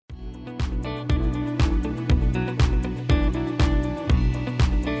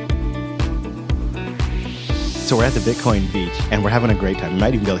So we're at the Bitcoin beach and we're having a great time. You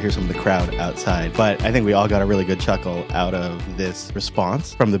might even be able to hear some of the crowd outside. But I think we all got a really good chuckle out of this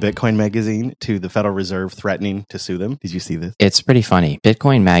response from the Bitcoin magazine to the Federal Reserve threatening to sue them. Did you see this? It's pretty funny.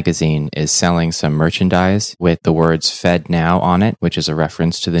 Bitcoin magazine is selling some merchandise with the words Fed Now on it, which is a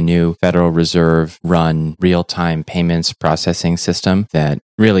reference to the new Federal Reserve run real-time payments processing system that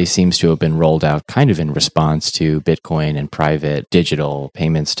really seems to have been rolled out kind of in response to Bitcoin and private digital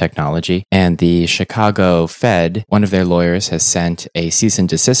payments technology. And the Chicago Fed, one of their lawyers, has sent a cease and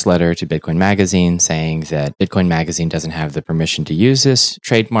desist letter to Bitcoin Magazine saying that Bitcoin Magazine doesn't have the permission to use this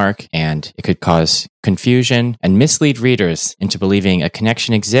trademark and it could cause confusion and mislead readers into believing a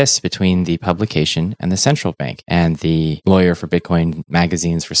connection exists between the publication and the central bank. And the lawyer for Bitcoin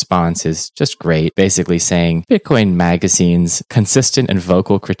Magazine's response is just great, basically saying Bitcoin Magazine's consistent and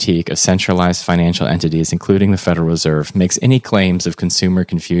vocal critique of centralized financial entities, including the Federal Reserve, makes any claims of consumer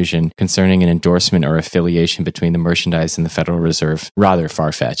confusion concerning an endorsement or affiliation between the merchandise and the Federal Reserve rather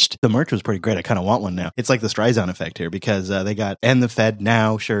far-fetched. The merch was pretty great. I kind of want one now. It's like the Streisand effect here because they got "And the Fed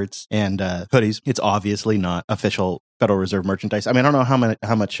Now" shirts and hoodies. It's obviously not official Federal Reserve merchandise. I mean, I don't know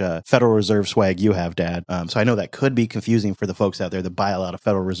how much Federal Reserve swag you have, Dad. So I know that could be confusing for the folks out there that buy a lot of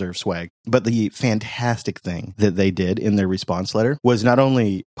Federal Reserve swag. But the fantastic thing that they did in their response letter was not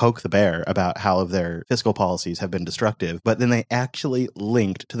only poke the bear about how their fiscal policies have been destructive, but then they actually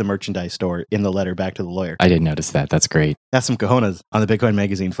linked to the merchandise store in the letter back to the lawyer. I didn't notice that. That's great. That's some cojones on the Bitcoin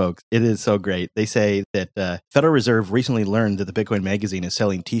Magazine, folks. It is so great. They say that Federal Reserve recently learned that the Bitcoin Magazine is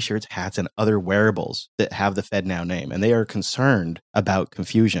selling t-shirts, hats, and other wearables that have the Fed Now name. And they are concerned about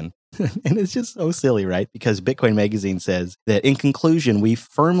confusion. And it's just so silly, right? Because Bitcoin Magazine says that in conclusion, we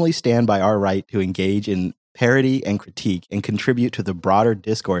firmly stand by our right to engage in parody and critique and contribute to the broader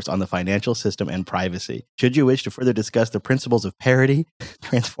discourse on the financial system and privacy. Should you wish to further discuss the principles of parody,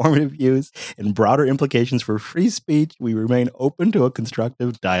 transformative views, and broader implications for free speech, we remain open to a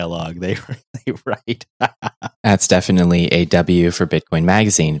constructive dialogue. They write. That's definitely a W for Bitcoin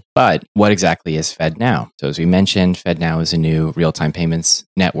Magazine. But what exactly is Fed Now? So as we mentioned, Fed Now is a new real-time payments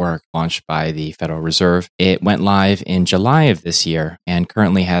network launched by the Federal Reserve. It went live in July of this year and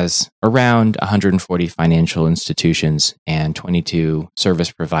currently has around 140 financial institutions and 22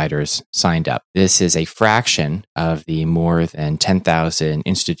 service providers signed up. This is a fraction of the more than 10,000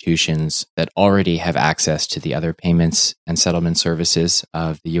 institutions that already have access to the other payments and settlement services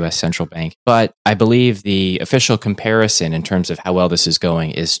of the U.S. Central Bank. But I believe the official comparison in terms of how well this is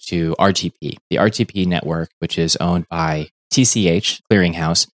going is to RTP. The RTP network, which is owned by TCH,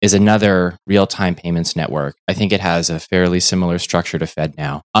 Clearinghouse, is another real-time payments network. I think it has a fairly similar structure to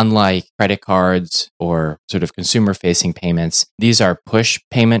FedNow. Unlike credit cards or sort of consumer-facing payments, these are push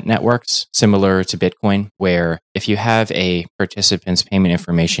payment networks similar to Bitcoin, where if you have a participant's payment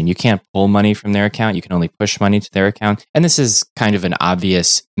information, you can't pull money from their account. You can only push money to their account. And this is kind of an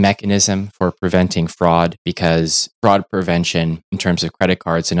obvious mechanism for preventing fraud because fraud prevention in terms of credit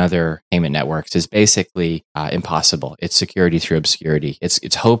cards and other payment networks is basically impossible. It's security through obscurity.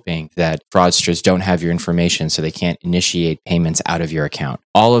 It's hoping that fraudsters don't have your information so they can't initiate payments out of your account.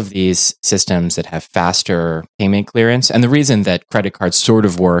 All of these systems that have faster payment clearance, and the reason that credit cards sort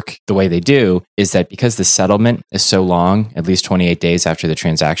of work the way they do is that because the settlement is so long, at least 28 days after the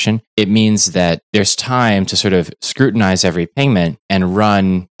transaction, it means that there's time to sort of scrutinize every payment and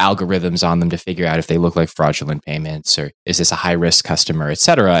run algorithms on them to figure out if they look like fraudulent payments or is this a high-risk customer, et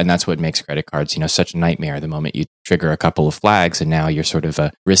cetera. And that's what makes credit cards, such a nightmare the moment you trigger a couple of flags and now you're sort of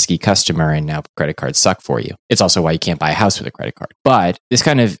a risky customer and now credit cards suck for you. It's also why you can't buy a house with a credit card. But this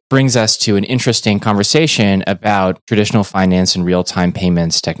kind of brings us to an interesting conversation about traditional finance and real-time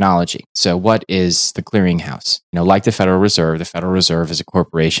payments technology. So what is the clearinghouse? Like the Federal Reserve is a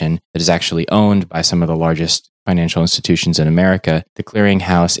corporation that is actually owned by some of the largest financial institutions in America. The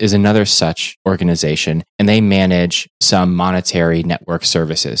clearinghouse is another such organization, and they manage some monetary network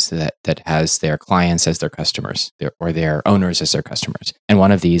services that has their clients as their customers or their owners as their customers. And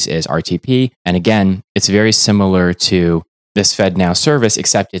one of these is RTP. And again, it's very similar to this FedNow service,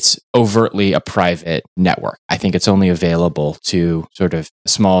 except it's overtly a private network. I think it's only available to sort of a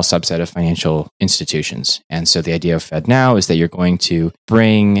small subset of financial institutions. And so the idea of FedNow is that you're going to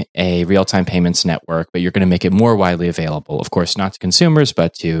bring a real-time payments network, but you're going to make it more widely available, of course, not to consumers,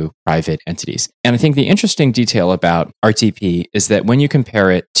 but to private entities. And I think the interesting detail about RTP is that when you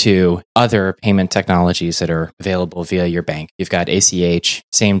compare it to other payment technologies that are available via your bank, you've got ACH,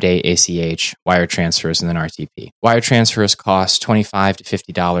 same-day ACH, wire transfers, and then RTP. Wire transfers cost $25 to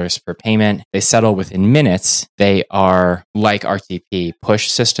 $50 per payment. They settle within minutes. They are like RTP push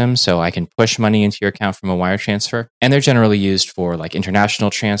systems, so I can push money into your account from a wire transfer. And they're generally used for like international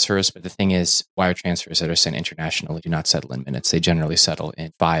transfers. But the thing is, wire transfers that are sent internationally do not settle in minutes. They generally settle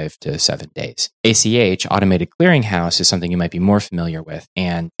in 5 to 7 days. ACH, Automated Clearinghouse, is something you might be more familiar with.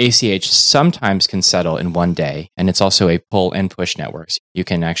 And ACH sometimes can settle in 1 day. And it's also a pull and push network. So you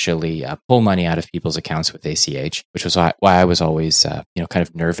can actually pull money out of people's accounts with ACH, which was why I was always kind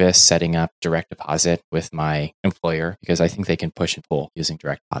of nervous setting up direct deposit with my employer, because I think they can push and pull using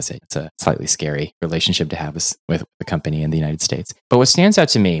direct deposit. It's a slightly scary relationship to have with the company in the United States. But what stands out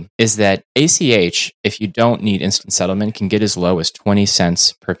to me is that ACH, if you don't need instant settlement, can get as low as 20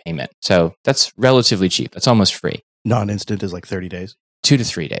 cents per payment. So that's relatively cheap. That's almost free. Non-instant is like 30 days. 2 to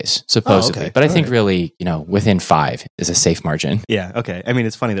 3 days, supposedly. But I think really, within 5 is a safe margin. Yeah, okay. I mean,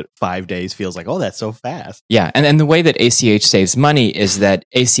 it's funny that 5 days feels like, oh, that's so fast. Yeah, and the way that ACH saves money is that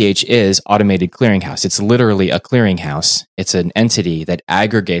ACH is Automated Clearinghouse. It's literally a clearinghouse. It's an entity that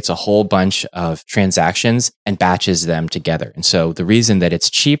aggregates a whole bunch of transactions and batches them together. And so the reason that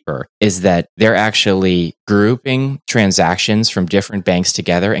it's cheaper is that they're actually grouping transactions from different banks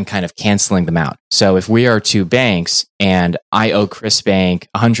together and kind of canceling them out. So if we are 2 banks and I owe Chris Bank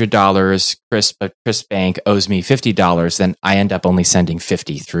 $100, but Chris Bank owes me $50, then I end up only sending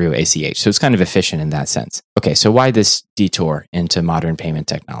 $50 through ACH. So it's kind of efficient in that sense. Okay, so why this detour into modern payment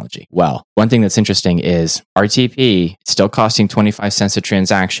technology? Well, one thing that's interesting is RTP, it's still costing 25 cents a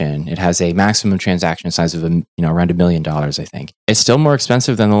transaction. It has a maximum transaction size of around $1 million, I think. It's still more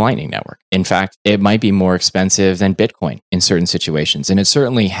expensive than the Lightning Network. In fact, it might be more expensive than Bitcoin in certain situations. And it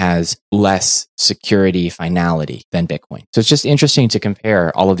certainly has less security finality than Bitcoin. So it's just interesting to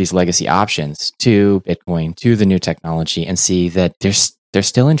compare all of these legacy options to Bitcoin, to the new technology, and see that they're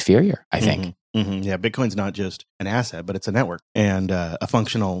still inferior, I think. Mm-hmm. Mm-hmm. Yeah, Bitcoin's not just an asset, but it's a network, and a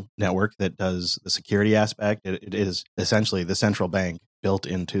functional network that does the security aspect. It is essentially the central bank built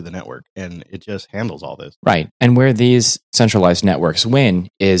into the network, and it just handles all this. Right. And where these centralized networks win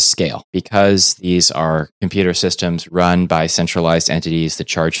is scale, because these are computer systems run by centralized entities that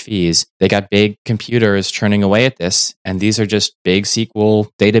charge fees. They got big computers churning away at this, and these are just big SQL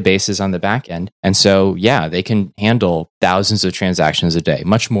databases on the back end. And so, yeah, they can handle thousands of transactions a day,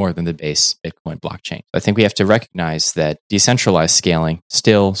 much more than the base Bitcoin blockchain. I think we have to recognize that decentralized scaling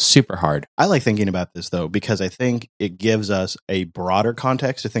still super hard. I like thinking about this, though, because I think it gives us a broader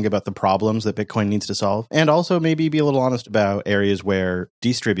context to think about the problems that Bitcoin needs to solve, and also maybe be a little honest about areas where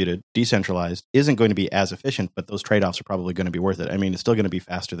distributed, decentralized isn't going to be as efficient, but those trade-offs are probably going to be worth it. I mean, it's still going to be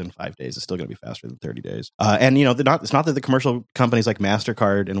faster than 5 days. It's still going to be faster than 30 days. And, it's not that the commercial companies like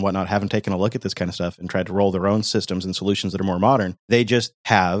MasterCard and whatnot haven't taken a look at this kind of stuff and tried to roll their own systems and solutions that are more modern. They just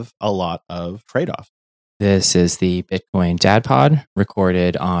have a lot of trade-offs. This is the Bitcoin Dad Pod,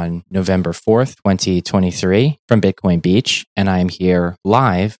 recorded on November 4th, 2023 from Bitcoin Beach. And I'm here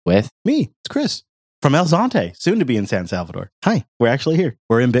live with me. It's Chris from El Zonte, soon to be in San Salvador. Hi, we're actually here.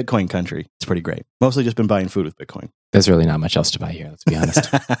 We're in Bitcoin country. It's pretty great. Mostly just been buying food with Bitcoin. There's really not much else to buy here, let's be honest.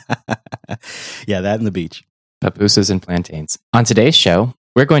 Yeah, that and the beach. Pupusas and plantains. On today's show,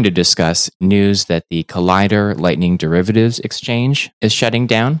 we're going to discuss news that the Collider Lightning Derivatives Exchange is shutting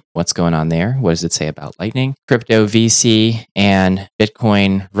down. What's going on there? What does it say about Lightning? Crypto VC and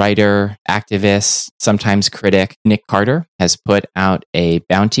Bitcoin writer, activist, sometimes critic Nick Carter has put out a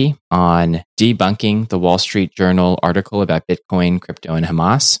bounty on debunking the Wall Street Journal article about Bitcoin, crypto, and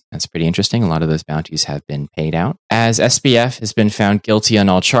Hamas. That's pretty interesting. A lot of those bounties have been paid out. As SBF has been found guilty on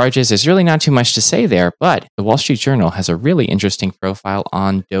all charges, there's really not too much to say there, but the Wall Street Journal has a really interesting profile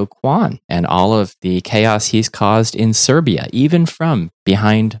on Do Kwon and all of the chaos he's caused in Serbia, even from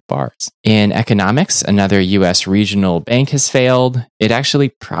behind bars. In economics, another U.S. regional bank has failed. It actually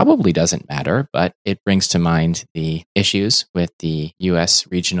probably doesn't matter, but it brings to mind the issues with the U.S.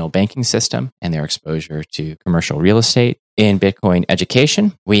 regional banking system and their exposure to commercial real estate. In Bitcoin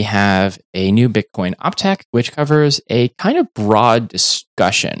education, we have a new Bitcoin Optech, which covers a kind of broad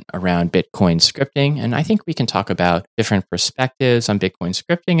discussion around Bitcoin scripting. And I think we can talk about different perspectives on Bitcoin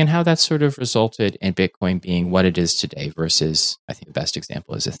scripting and how that's sort of resulted in Bitcoin being what it is today versus, I think the best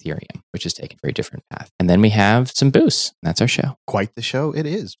example is Ethereum, which has taken a very different path. And then we have some boosts. That's our show. Quite the show it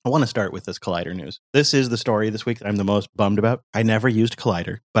is. I want to start with this Collider news. This is the story this week that I'm the most bummed about. I never used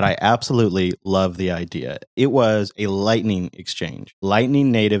Collider, but I absolutely love the idea. It was a Lightning exchange,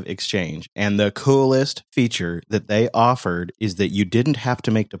 Lightning native exchange. And the coolest feature that they offered is that you didn't have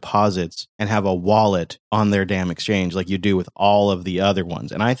to make deposits and have a wallet on their damn exchange like you do with all of the other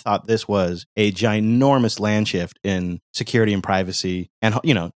ones. And I thought this was a ginormous land shift in security and privacy and,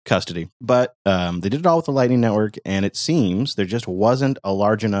 custody. But they did it all with the Lightning Network, and it seems there just wasn't a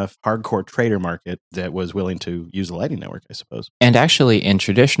large enough hardcore trader market that was willing to use the Lightning Network, I suppose. And actually, in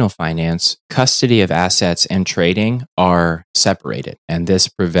traditional finance, custody of assets and trading are separated. And this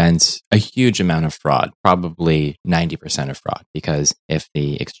prevents a huge amount of fraud, probably 90% of fraud, because if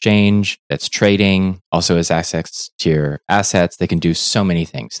the exchange that's trading also has access to your assets, they can do so many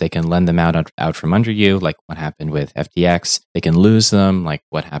things. They can lend them out from under you, like what happened with FTX. They can lose them, like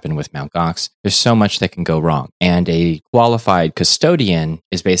what happened with Mt. Gox. There's so much that can go wrong. And a qualified custodian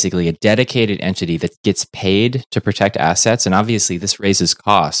is basically a dedicated entity that gets paid to protect assets. And obviously, this raises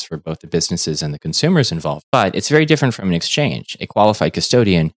costs for both the businesses and the consumers involved. But it's very different from an exchange. A qualified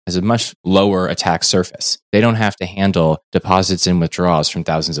custodian has a much lower attack surface. They don't have to handle deposits and withdrawals from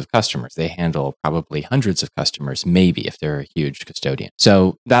thousands of customers. They handle probably hundreds of customers, maybe if they're a huge custodian.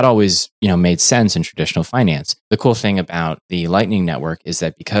 So that always, made sense in traditional finance. The cool thing about the Lightning Network is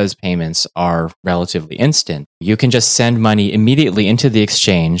that because payments are relatively instant, you can just send money immediately into the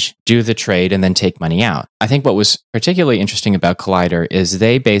exchange, do the trade, and then take money out. I think what was particularly interesting about Collider is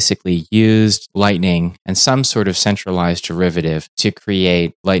they basically used Lightning and some sort of centralized derivative to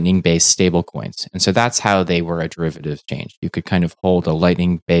create Lightning-based stablecoins. And so that's how they were a derivative exchange. You could kind of hold a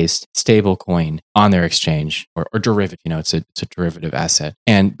Lightning-based stablecoin on their exchange or derivative, it's a derivative asset.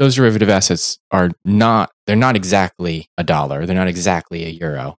 And those derivative assets they're not exactly a dollar. They're not exactly a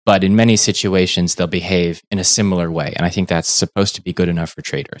euro, but in many situations, they'll behave in a similar way. And I think that's supposed to be good enough for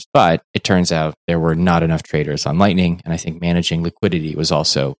traders. But it turns out there were not enough traders on Lightning. And I think managing liquidity was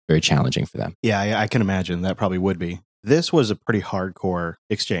also very challenging for them. Yeah, I can imagine that probably would be. This was a pretty hardcore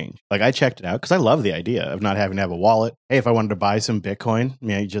exchange. Like, I checked it out because I love the idea of not having to have a wallet. Hey, if I wanted to buy some Bitcoin,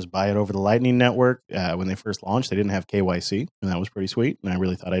 you just buy it over the Lightning Network. When they first launched, they didn't have KYC, and that was pretty sweet. And I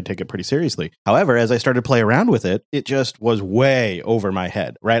really thought I'd take it pretty seriously. However, as I started to play around with it, it just was way over my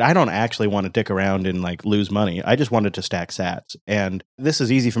head, right? I don't actually want to dick around and lose money. I just wanted to stack sats. And this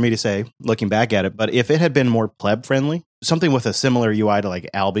is easy for me to say, looking back at it, but if it had been more pleb friendly, something with a similar UI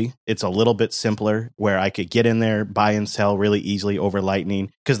to Alby, it's a little bit simpler where I could get in there, buy and sell really easily over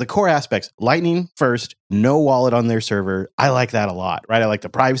Lightning. Because the core aspects, Lightning first, no wallet on their server. I like that a lot, right? I like the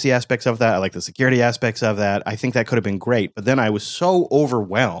privacy aspects of that. I like the security aspects of that. I think that could have been great. But then I was so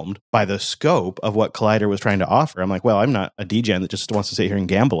overwhelmed by the scope of what Collider was trying to offer. I'm like, well, I'm not a degen that just wants to sit here and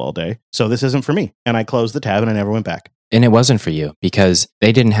gamble all day. So this isn't for me. And I closed the tab and I never went back. And it wasn't for you because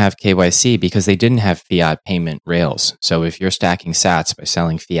they didn't have KYC because they didn't have fiat payment rails. So if you're stacking sats by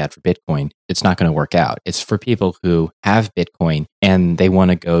selling fiat for Bitcoin, it's not going to work out. It's for people who have Bitcoin and they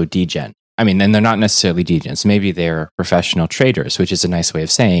want to go degen. And they're not necessarily degens. Maybe they're professional traders, which is a nice way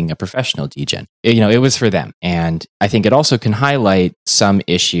of saying a professional degen. It was for them. And I think it also can highlight some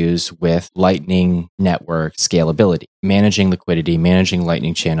issues with Lightning Network scalability. Managing liquidity, managing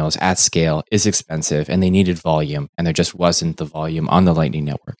Lightning channels at scale is expensive and they needed volume and there just wasn't the volume on the Lightning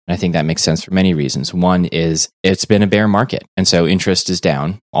Network. And I think that makes sense for many reasons. One is it's been a bear market and so interest is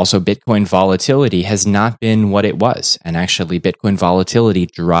down. Also, Bitcoin volatility has not been what it was. And actually, Bitcoin volatility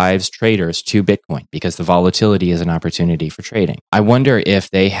drives traders to Bitcoin because the volatility is an opportunity for trading. I wonder if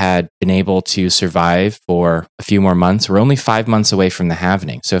they had been able to survive for a few more months. We're only 5 months away from the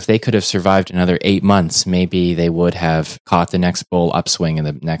halvening. So if they could have survived another 8 months, maybe they would have caught the next bull upswing and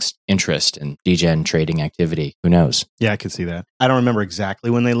the next interest in degen trading activity. Who knows? Yeah, I could see that. I don't remember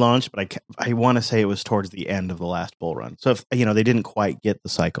exactly when they launched, but I want to say it was towards the end of the last bull run. So if they didn't quite get the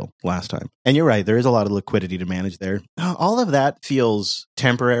cycle last time. And you're right, there is a lot of liquidity to manage there. All of that feels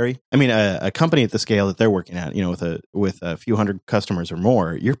temporary. A company at the scale that they're working at, with a few hundred customers or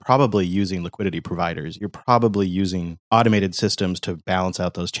more, you're probably using liquidity providers. You're probably using automated systems to balance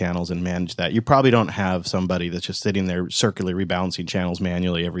out those channels and manage that. You probably don't have somebody that's just sitting there circularly rebalancing channels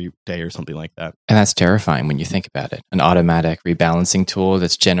manually every day or something like that. And that's terrifying when you think about it. An automatic rebalancing tool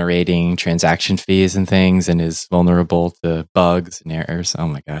that's generating transaction fees and things and is vulnerable to bugs and errors. Oh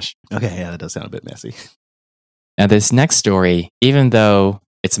my gosh. Okay, yeah, that does sound a bit messy. Now, this next story, even though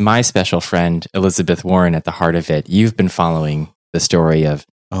it's my special friend, Elizabeth Warren, at the heart of it, you've been following the story of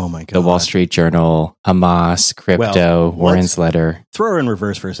oh my God. The Wall Street Journal, Hamas, crypto, Warren's letter. Throw her in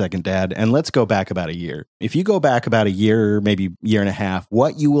reverse for a second, Dad, and let's go back about a year. If you go back about a year, maybe year and a half,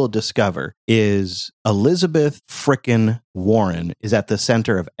 what you will discover is Elizabeth frickin' Warren is at the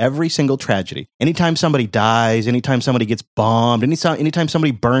center of every single tragedy. Anytime somebody dies, anytime somebody gets bombed, anytime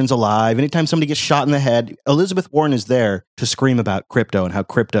somebody burns alive, anytime somebody gets shot in the head, Elizabeth Warren is there to scream about crypto and how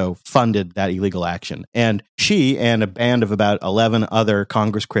crypto funded that illegal action. And she and a band of about 11 other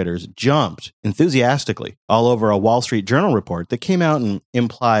Congress critters jumped enthusiastically all over a Wall Street Journal report that came out and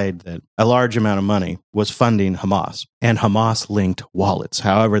implied that a large amount of money was was funding Hamas and Hamas-linked wallets,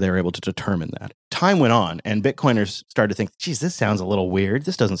 however they were able to determine that. Time went on, and Bitcoiners started to think, geez, this sounds a little weird.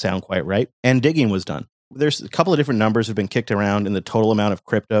 This doesn't sound quite right. And digging was done. There's a couple of different numbers have been kicked around in the total amount of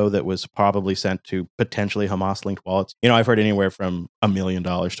crypto that was probably sent to potentially Hamas-linked wallets. I've heard anywhere from $1 million to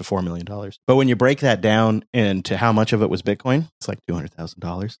 $4 million. But when you break that down into how much of it was Bitcoin, it's like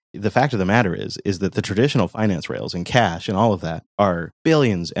 $200,000. The fact of the matter is that the traditional finance rails and cash and all of that are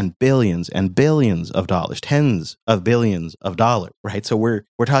billions and billions and billions of dollars, tens of billions of dollars, right? So we're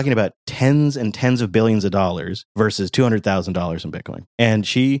talking about tens and tens of billions of dollars versus $200,000 in Bitcoin. And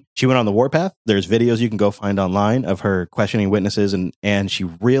she went on the warpath. There's videos you can go find online of her questioning witnesses, and she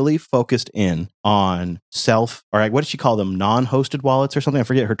really focused in on what did she call them? Non-hosted wallets or something? I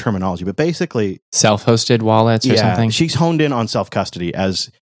forget her terminology, but basically self-hosted wallets or something. She's honed in on self-custody as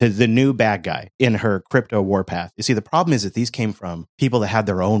the new bad guy in her crypto warpath. You see, the problem is that these came from people that had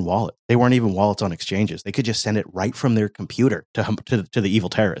their own wallet. They weren't even wallets on exchanges. They could just send it right from their computer to the evil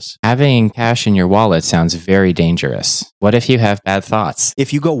terrorists. Having cash in your wallet sounds very dangerous. What if you have bad thoughts?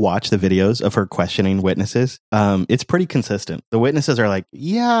 If you go watch the videos of her questioning witnesses, it's pretty consistent. The witnesses are like,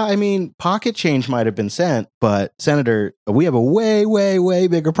 pocket change might have been sent, but Senator, we have a way, way, way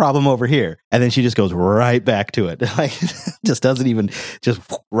bigger problem over here. And then she just goes right back to it. Like, just doesn't even, just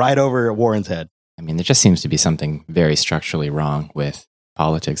right over Warren's head. There just seems to be something very structurally wrong with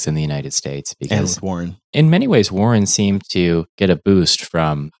politics in the United States, because Warren, in many ways, Warren seemed to get a boost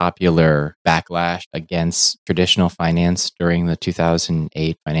from popular backlash against traditional finance during the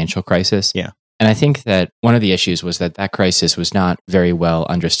 2008 financial crisis. Yeah. And I think that one of the issues was that crisis was not very well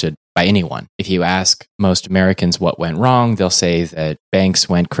understood by anyone. If you ask most Americans what went wrong, they'll say that banks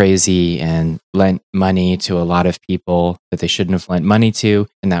went crazy and lent money to a lot of people that they shouldn't have lent money to,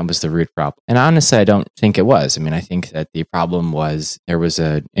 and that was the root problem. And honestly, I don't think it was. I think that the problem was there was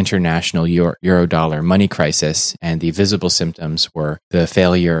an international euro-dollar money crisis, and the visible symptoms were the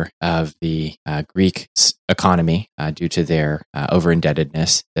failure of the Greek economy due to their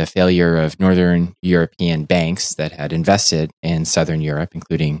over-indebtedness, the failure of Northern European banks that had invested in Southern Europe,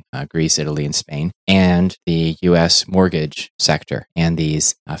 including Greece, Italy, and Spain, and the U.S. mortgage sector, and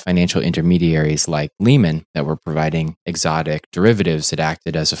these financial intermediaries like Lehman that were providing exotic derivatives that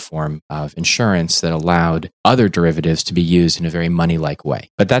acted as a form of insurance that allowed other derivatives to be used in a very money-like way.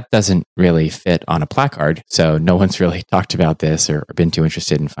 But that doesn't really fit on a placard, so no one's really talked about this or been too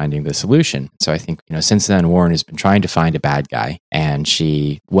interested in finding the solution. So I think, since then, Warren has been trying to find a bad guy, and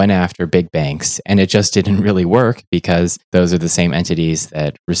she went after big banks, and it just didn't really work because those are the same entities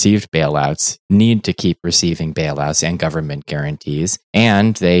that received bailouts, need to keep receiving bailouts and government guarantees.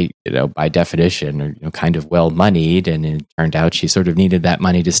 And they, by definition, are kind of well-moneyed. And it turned out she sort of needed that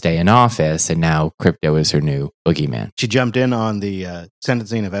money to stay in office. And now crypto is her new boogeyman. She jumped in on the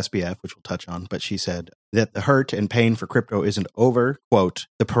sentencing of SBF, which we'll touch on, but she said that the hurt and pain for crypto isn't over. Quote,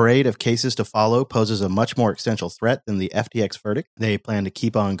 the parade of cases to follow poses a much more existential threat than the FTX verdict. They plan to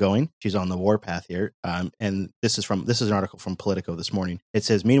keep on going. She's on the warpath here. And this is an article from Politico this morning. It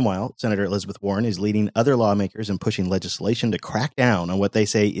says, meanwhile, Senator Elizabeth Warren is leading other lawmakers in pushing legislation to crack down on what they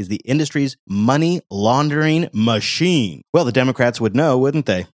say is the industry's money laundering machine. Well, the Democrats would know, wouldn't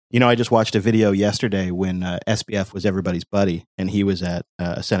they? I just watched a video yesterday when SBF was everybody's buddy, and he was at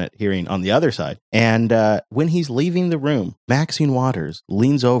a Senate hearing on the other side. And when he's leaving the room, Maxine Waters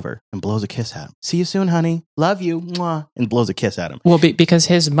leans over and blows a kiss at him. See you soon, honey. Love you. Mwah. And blows a kiss at him. Well, because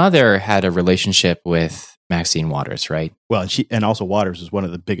his mother had a relationship with Maxine Waters, right? Well, and also Waters is one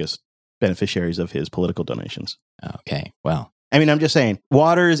of the biggest beneficiaries of his political donations. Okay, well. I'm just saying,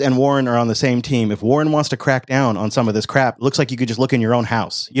 Waters and Warren are on the same team. If Warren wants to crack down on some of this crap, it looks like you could just look in your own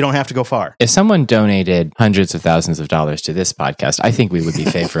house. You don't have to go far. If someone donated hundreds of thousands of dollars to this podcast, I think we would be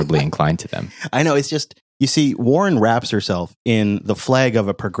favorably inclined to them. I know, it's just, you see, Warren wraps herself in the flag of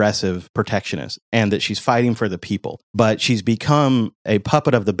a progressive protectionist and that she's fighting for the people. But she's become a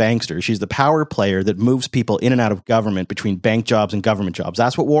puppet of the bankster. She's the power player that moves people in and out of government between bank jobs and government jobs.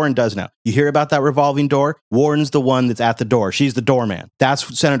 That's what Warren does now. You hear about that revolving door? Warren's the one that's at the door. She's the doorman.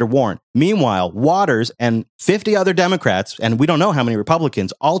 That's Senator Warren. Meanwhile, Waters and 50 other Democrats, and we don't know how many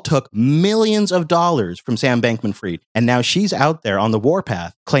Republicans, all took millions of dollars from Sam Bankman-Fried. And now she's out there on the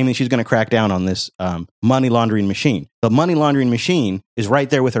warpath claiming she's going to crack down on this money laundering machine. The money laundering machine is right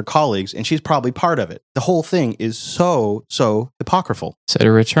there with her colleagues, and she's probably part of it. The whole thing is so apocryphal. So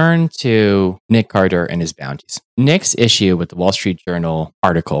to return to Nick Carter and his bounties. Nick's issue with the Wall Street Journal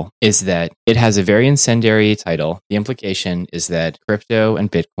article is that it has a very incendiary title. The implication is that crypto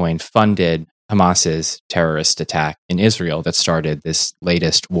and Bitcoin funded Hamas's terrorist attack in Israel that started this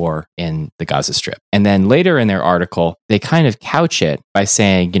latest war in the Gaza Strip. And then later in their article, they kind of couch it by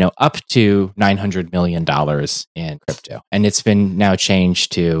saying, up to $900 million in crypto. And it's been now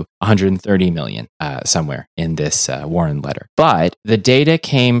changed to 130 million somewhere in this Warren letter. But the data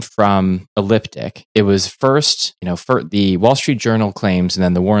came from Elliptic. It was first, for the Wall Street Journal claims and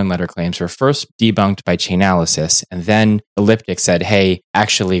then the Warren letter claims were first debunked by Chainalysis. And then Elliptic said, hey,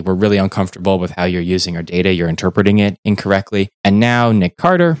 actually, we're really uncomfortable with how you're using our data. You're interpreting it incorrectly. And now Nick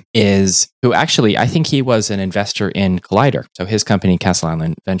Carter who actually, I think he was an investor in Collider. So his company, Castle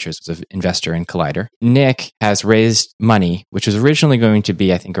Island Ventures, was an investor in Collider. Nick has raised money, which was originally going to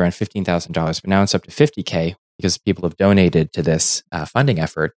be, I think, around $15,000, but now it's up to $50K because people have donated to this funding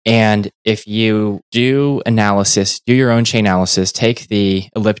effort. And if you do your own Chainalysis, take the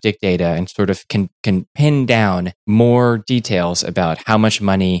Elliptic data and sort of can pin down more details about how much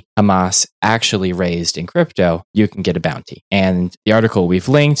money Hamas actually raised in crypto, you can get a bounty. And the article we've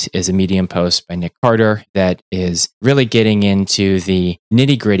linked is a Medium post by Nick Carter that is really getting into the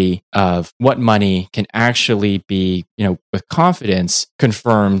nitty-gritty of what money can actually be, with confidence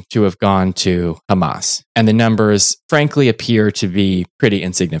confirmed to have gone to Hamas. And the numbers, frankly, appear to be pretty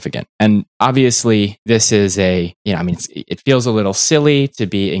insignificant. And obviously, this is it feels a little silly to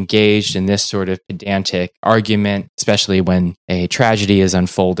be engaged in this sort of pedantic argument, especially when a tragedy is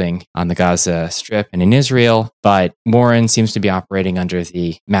unfolding on the Gaza Strip and in Israel. But Warren seems to be operating under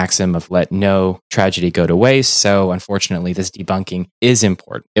the maxim of let no tragedy go to waste. So unfortunately, this debunking is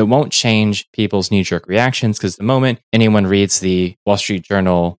important. It won't change people's knee-jerk reactions because the moment anyone reads the Wall Street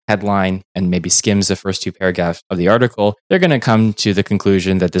Journal headline and maybe skims the first two paragraphs of the article, they're going to come to the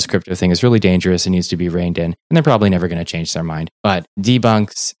conclusion that this crypto thing is really dangerous and needs to be reined in, and they're probably never going to change their mind. But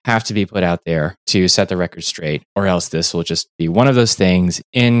debunks have to be put out there to set the record straight, or else this will just be one of those things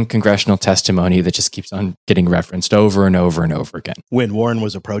in congressional testimony that just keeps on getting referenced over and over and over again. When Warren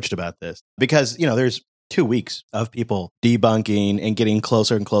was approached about this, because, there's 2 weeks of people debunking and getting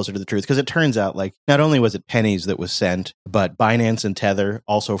closer and closer to the truth. Because it turns out, not only was it pennies that was sent, but Binance and Tether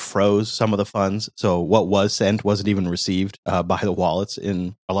also froze some of the funds. So what was sent wasn't even received by the wallets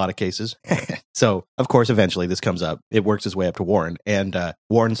in a lot of cases. So, of course, eventually this comes up. It works its way up to Warren. And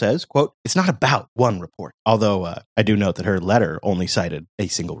Warren says, quote, it's not about one report. Although I do note that her letter only cited a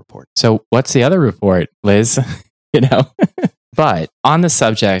single report. So what's the other report, Liz? But on the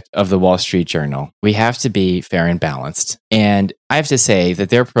subject of the Wall Street Journal, we have to be fair and balanced. And I have to say that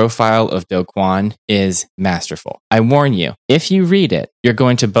their profile of Do Kwon is masterful. I warn you, if you read it, you're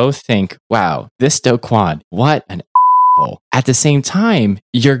going to both think, wow, this Do Kwon, what an asshole. At the same time,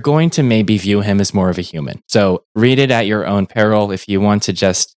 you're going to maybe view him as more of a human. So read it at your own peril. If you want to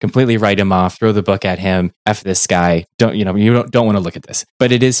just completely write him off, throw the book at him, F this guy, you don't want to look at this.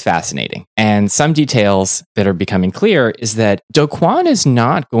 But it is fascinating. And some details that are becoming clear is that Do Kwon is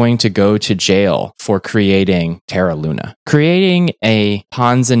not going to go to jail for creating Terra Luna. Creating a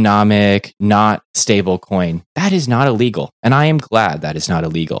Ponzi-nomic, not stable coin, that is not illegal. And I am glad that is not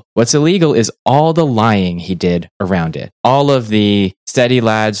illegal. What's illegal is all the lying he did around it. All of the steady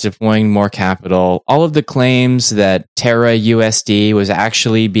lads deploying more capital, all of the claims that Terra USD was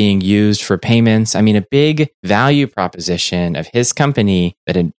actually being used for payments. I mean, a big value proposition of his company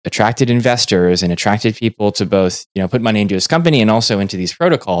that attracted investors and attracted people to both, put money into his company and also into these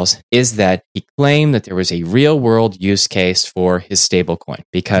protocols is that he claimed that there was a real world use case for his stablecoin.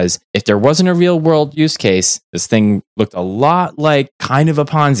 Because if there wasn't a real world use case, this thing looked a lot like kind of a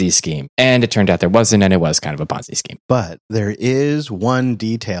Ponzi scheme. And it turned out there wasn't, and it was kind of a Ponzi scheme. But there is one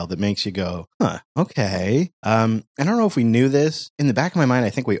detail that makes you go, okay. I don't know if we knew this. In the back of my mind, I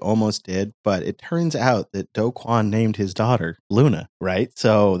think we almost did, but it turns out that Do Kwon named his daughter Luna, right?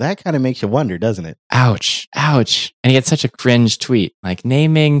 So that kind of makes you wonder, doesn't it? Ouch. And he had such a cringe tweet, like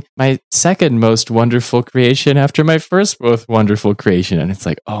naming my second most wonderful creation after my first most wonderful creation. And it's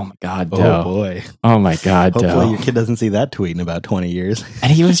like, oh my God, Do. Oh boy. Oh my God, Do. Hopefully your kid doesn't see that tweet in about 20 years.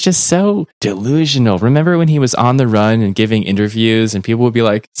 And he was just so delusional. Remember when he was on the run and giving interviews and people would be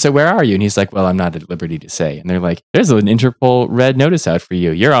like, so where are you? And he's like, well, I'm not at liberty to say. And they're like, there's an Interpol red notice out for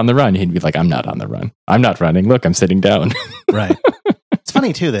you. You're on the run. He'd be like, I'm not on the run. I'm not running. Look, I'm sitting down. Right. It's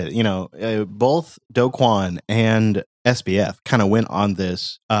funny too that, both Do Kwon and SBF kind of went on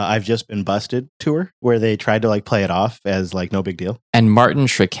this I've just been busted tour where they tried to play it off as no big deal. And Martin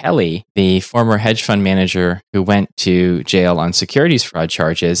Shkreli, the former hedge fund manager who went to jail on securities fraud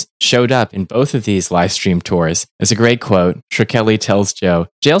charges, showed up in both of these live stream tours. There's a great quote. Shkreli tells Joe,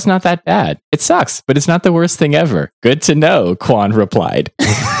 jail's not that bad. It sucks, but it's not the worst thing ever. Good to know, Kwon replied.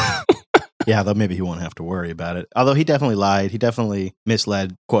 Yeah, though maybe he won't have to worry about it. Although he definitely lied. He definitely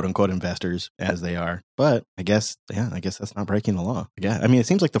misled quote unquote investors as they are. But I guess that's not breaking the law. Yeah. I mean, it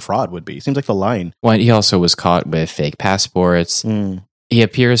seems like the fraud would be. It seems like the lying. Well, he also was caught with fake passports. He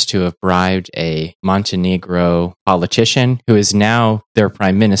appears to have bribed a Montenegro politician who is now their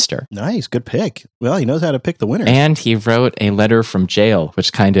prime minister. Nice. Good pick. Well, he knows how to pick the winner. And he wrote a letter from jail,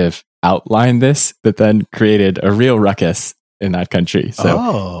 which kind of outlined this, but then created a real ruckus in that country.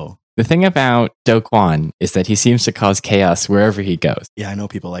 So the thing about Do Kwon is that he seems to cause chaos wherever he goes. Yeah, I know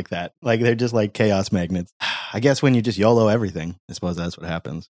people like that. Like, they're just like chaos magnets. I guess when you just YOLO everything, I suppose that's what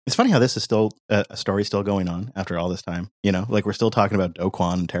happens. It's funny how this is still a story still going on after all this time. You know, like we're still talking about Do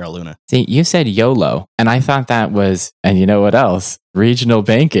Kwon and Terra Luna. See, you said YOLO, and I thought that was, and you know what else? Regional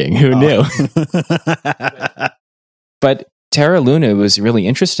banking. Who knew? But Terra Luna was really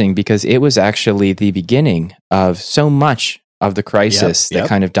interesting because it was actually the beginning of so much of the crisis that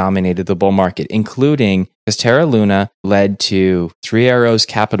kind of dominated the bull market, including because Terra Luna led to Three Arrows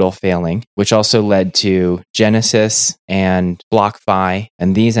Capital failing, which also led to Genesis and BlockFi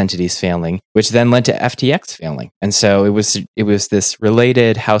and these entities failing, which then led to FTX failing. And so it was this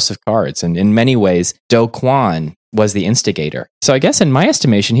related house of cards. And in many ways, Do Kwon was the instigator. So I guess in my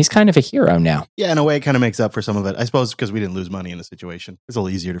estimation, he's kind of a hero now. Yeah, in a way, it kind of makes up for some of it. I suppose because we didn't lose money in the situation. It's a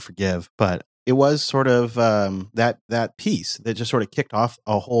little easier to forgive. But it was sort of that piece that just sort of kicked off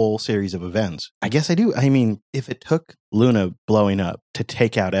a whole series of events. I guess I do. I mean, if it took Luna blowing up to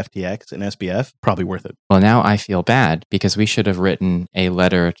take out FTX and SBF, probably worth it. Well, now I feel bad because we should have written a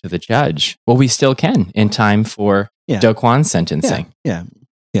letter to the judge. Well, we still can in time for Do Kwon's sentencing. Yeah,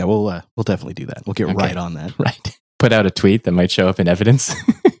 we'll definitely do that. We'll get right on that. Right. Put out a tweet that might show up in evidence.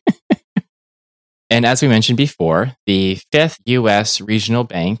 And as we mentioned before, the fifth U.S. regional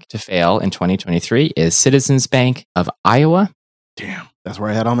bank to fail in 2023 is Citizens Bank of Iowa. Damn, that's where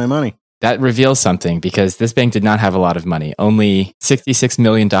I had all my money. That reveals something because this bank did not have a lot of money. Only $66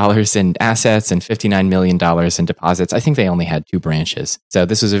 million in assets and $59 million in deposits. I think they only had 2 branches. So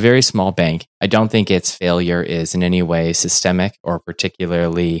this was a very small bank. I don't think its failure is in any way systemic or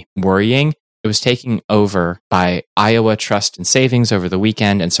particularly worrying. It was taken over by Iowa Trust and Savings over the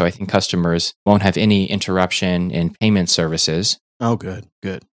weekend, and so I think customers won't have any interruption in payment services. Oh, good.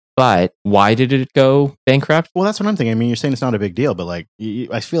 But why did it go bankrupt? Well, that's what I'm thinking. I mean, you're saying it's not a big deal, but like,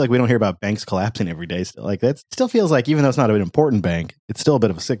 I feel like we don't hear about banks collapsing every day. Still, like that still feels like, even though it's not an important bank, it's still a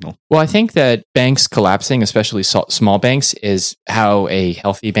bit of a signal. Well, I think that banks collapsing, especially small banks, is how a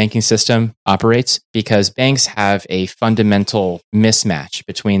healthy banking system operates because banks have a fundamental mismatch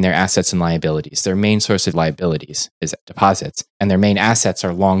between their assets and liabilities. Their main source of liabilities is deposits, and their main assets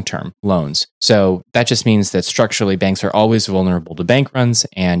are long-term loans. So that just means that structurally banks are always vulnerable to bank runs,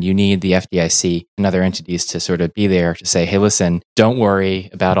 and you need the FDIC and other entities to sort of be there to say, hey, listen, don't worry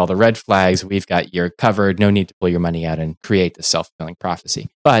about all the red flags. We've got you covered. No need to pull your money out and create this self-fulfilling prophecy.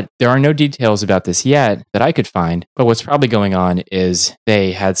 But there are no details about this yet that I could find. But what's probably going on is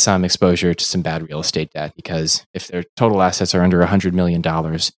they had some exposure to some bad real estate debt because if their total assets are under $100 million,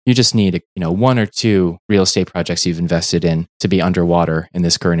 you just need 1 or 2 real estate projects you've invested in to be underwater in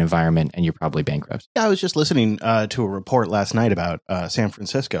this current environment, and you're probably bankrupt. Yeah, I was just listening to a report last night about San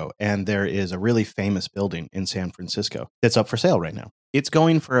Francisco, and there is a really famous building in San Francisco that's up for sale right now. It's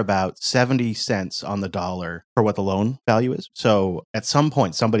going for about 70 cents on the dollar for what the loan value is. So at some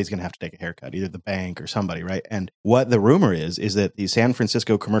point, somebody's going to have to take a haircut, either the bank or somebody, right? And what the rumor is that the San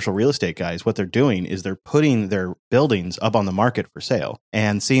Francisco commercial real estate guys, what they're doing is they're putting their buildings up on the market for sale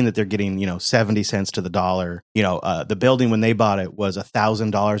and seeing that they're getting, 70 cents to the dollar. The building when they bought it was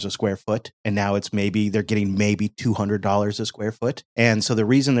 $1,000 a square foot. And now they're getting maybe $200 a square foot. And so the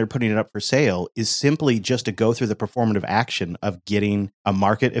reason they're putting it up for sale is simply just to go through the performative action of getting a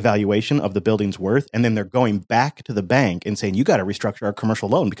market evaluation of the building's worth. And then they're going back to the bank and saying, you got to restructure our commercial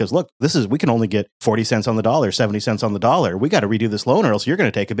loan because look, we can only get 40 cents on the dollar, 70 cents on the dollar. We got to redo this loan or else you're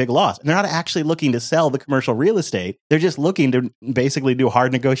going to take a big loss. And they're not actually looking to sell the commercial real estate. They're just looking to basically do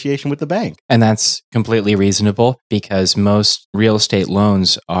hard negotiation with the bank. And that's completely reasonable because most real estate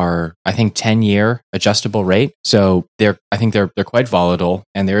loans are, I think, 10-year adjustable rate. So they're quite volatile,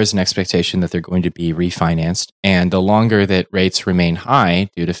 and there is an expectation that they're going to be refinanced. And the longer that rates remain high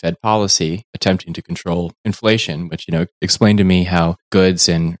due to Fed policy attempting to control inflation, which, explain to me how goods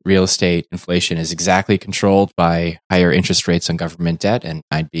and real estate inflation is exactly controlled by higher interest rates on government debt. And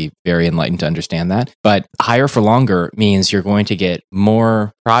I'd be very enlightened to understand that. But higher for longer means you're going to get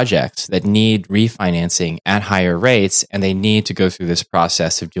more projects that need refinancing at higher rates, and they need to go through this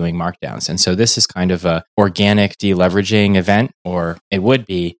process of doing markdowns. And so this is kind of a organic deleveraging event, or it would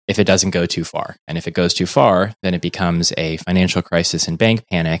be if it doesn't go too far. And if it goes too far, then it becomes a financial crisis crisis and bank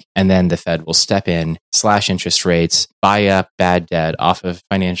panic, and then the Fed will step in, slash interest rates, buy up bad debt off of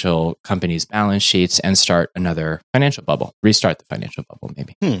financial companies' balance sheets, and start another financial bubble, restart the financial bubble,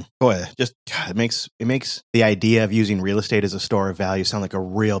 maybe. Boy, just God, it makes the idea of using real estate as a store of value sound like a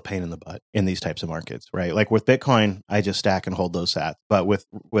real pain in the butt in these types of markets, right? Like with Bitcoin, I just stack and hold those sats. But with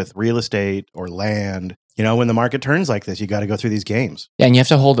real estate or land, when the market turns like this, you got to go through these games. Yeah, and you have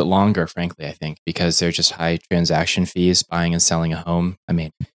to hold it longer, frankly, I think, because they're just high transaction fees buying and selling a home. I mean,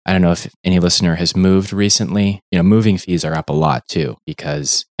 I don't know if any listener has moved recently. Moving fees are up a lot too,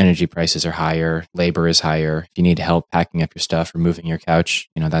 because energy prices are higher, labor is higher. If you need help packing up your stuff or moving your couch,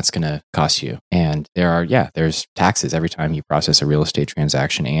 that's going to cost you. And there's taxes every time you process a real estate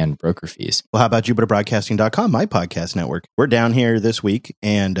transaction and broker fees. Well, how about JupiterBroadcasting.com, my podcast network? We're down here this week,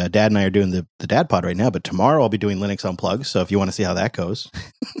 and Dad and I are doing the Dad Pod right now, but tomorrow I'll be doing Linux Unplugged. So if you want to see how that goes,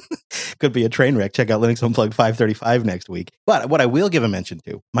 could be a train wreck. Check out Linux Unplugged 535 next week. But what I will give a mention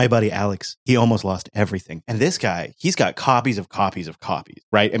to, my buddy Alex, he almost lost everything. And this guy, he's got copies of copies,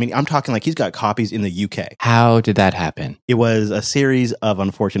 right? I mean, I'm talking like he's got copies in the UK. How did that happen? It was a series of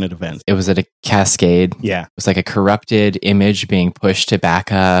unfortunate events. It was at a cascade. Yeah. It was like a corrupted image being pushed to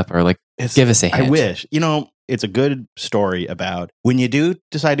backup, or give us a hint. I wish. It's a good story about when you do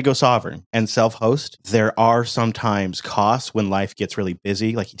decide to go sovereign and self-host, there are sometimes costs when life gets really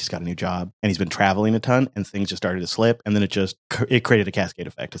busy. Like he just got a new job and he's been traveling a ton and things just started to slip. And then it created a cascade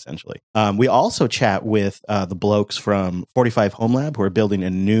effect, essentially. We also chat with the blokes from 45 Home Lab who are building a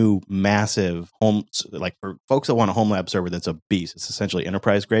new massive home, like for folks that want a home lab server that's a beast. It's essentially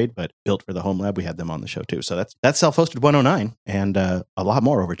enterprise grade, but built for the home lab. We had them on the show too. So that's self-hosted 109 and a lot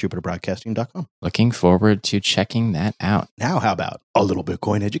more over at JupiterBroadcasting.com. Looking forward to checking that out. Now, how about a little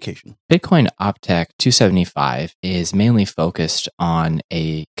Bitcoin education? Bitcoin OpTech 275 is mainly focused on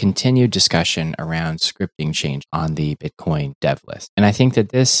a continued discussion around scripting change on the Bitcoin dev list. And I think that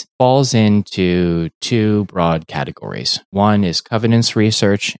this falls into two broad categories. One is governance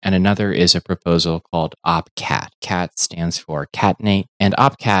research, and another is a proposal called OpCat. CAT stands for Catnate, and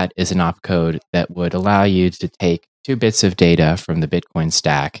OpCat is an opcode that would allow you to take 2 bits of data from the Bitcoin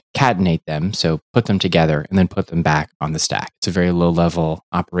stack, catenate them, so put them together, and then put them back on the stack. It's a very low-level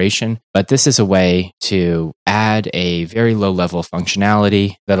operation, but this is a way to add a very low-level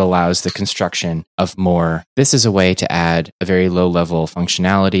functionality that allows the construction of more. This is a way to add a very low-level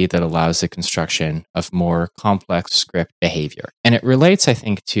functionality that allows the construction of more complex script behavior. And it relates, I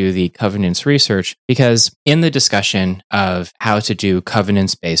think, to the governance research, because in the discussion of how to do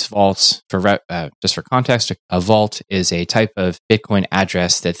governance-based vaults, just for context, a vault is a type of Bitcoin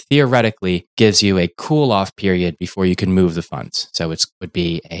address that theoretically gives you a cool-off period before you can move the funds. So it would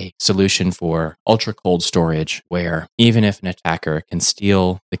be a solution for ultra-cold storage, where even if an attacker can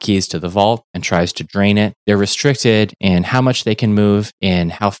steal the keys to the vault and tries to drain it, they're restricted in how much they can move, in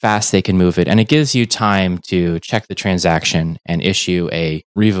how fast they can move it, and it gives you time to check the transaction and issue a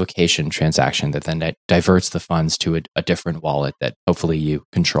revocation transaction that then diverts the funds to a different wallet that hopefully you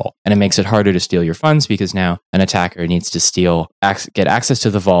control. And it makes it harder to steal your funds because now an attacker needs to get access to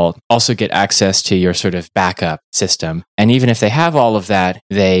the vault, also get access to your sort of backup system. And even if they have all of that,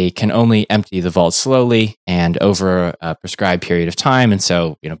 they can only empty the vault slowly and over a prescribed period of time. And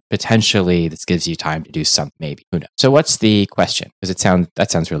so, potentially this gives you time to do something, maybe. Who knows? So what's the question? Because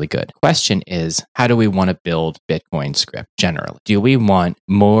that sounds really good. Question is, how do we want to build Bitcoin script generally? Do we want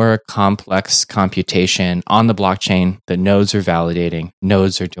more complex computation on the blockchain that nodes are validating,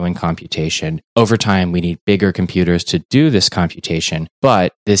 nodes are doing computation? Over time, we need bigger computers to do this computation,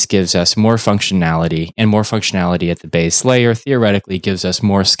 but this gives us more functionality, and more functionality at the base layer theoretically gives us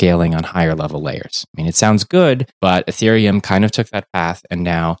more scaling on higher level layers. I mean, it sounds good, but Ethereum kind of took that path, and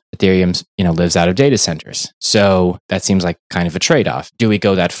now Ethereum, lives out of data centers. So that seems like kind of a trade-off. Do we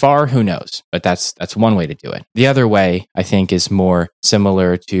go that far? Who knows? But that's one way to do it. The other way, I think, is more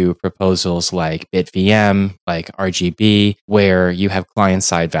similar to proposals like BitVM, like RGB, where you have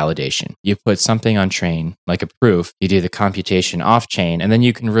client-side validation. You put something on chain, like a proof, you do the computation off-chain, and then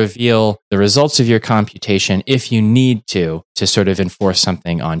you can reveal the results of your computation if you need to sort of enforce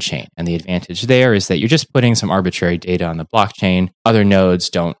something on-chain. And the advantage there is that you're just putting some arbitrary data on the blockchain. Other nodes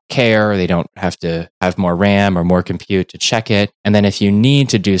don't care. They don't have to have more RAM or more compute to check it. And then if you need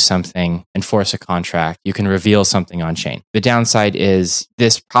to do something, enforce a contract, you can reveal something on-chain. The downside is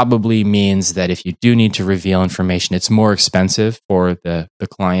this probably means that if you do need to reveal information, it's more expensive for the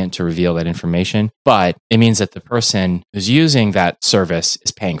client to reveal that information. But it means that the person who's using that service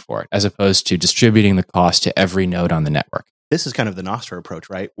is paying for it, as opposed to distributing the cost to every node on the network. This is kind of the Nostr approach,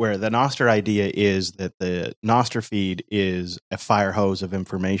 right? Where the Nostr idea is that the Nostr feed is a fire hose of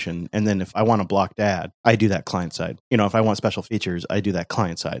information. And then if I want to block dad, I do that client side. If I want special features, I do that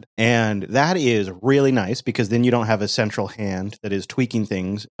client side. And that is really nice because then you don't have a central hand that is tweaking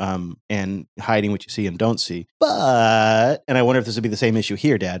things and hiding what you see and don't see. But, and I wonder if this would be the same issue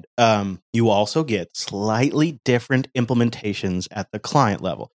here, Dad, you also get slightly different implementations at the client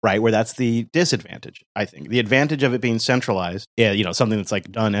level, right? Where that's the disadvantage, I think. The advantage of it being centralized, something that's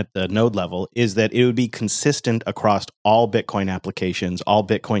like done at the node level, is that it would be consistent across all Bitcoin applications, all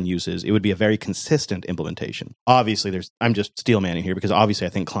Bitcoin uses. It would be a very consistent implementation. Obviously, I'm just steel manning here because obviously I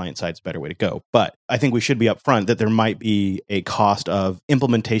think client side's a better way to go. But I think we should be upfront that there might be a cost of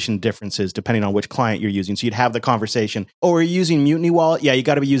implementation differences depending on which client you're using. So you'd have the conversation, oh, are you using Mutiny Wallet? Yeah, you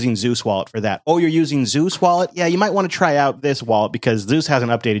got to be using Zeus Wallet for that. Oh, you're using Zeus Wallet? Yeah, you might want to try out this wallet because Zeus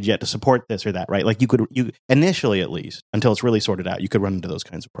hasn't updated yet to support this or that, right? Like you initially at least, until it's really sorted out, you could run into those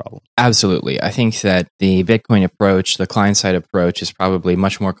kinds of problems. Absolutely. I think that the Bitcoin approach, the client-side approach, is probably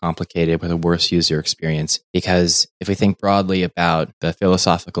much more complicated with a worse user experience because if we think broadly about the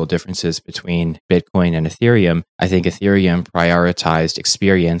philosophical differences between Bitcoin and Ethereum, I think Ethereum prioritized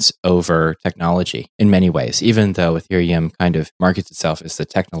experience over technology in many ways. Even though Ethereum kind of markets itself as the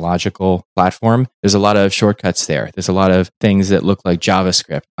technological platform, there's a lot of shortcuts there. There's a lot of things that look like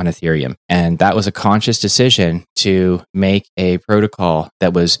JavaScript on Ethereum. And that was a conscious decision to make a protocol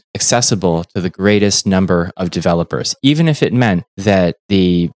that was accessible to the greatest number of developers, even if it meant that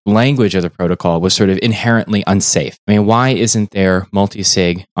the language of the protocol was sort of inherently unsafe. I mean, why isn't there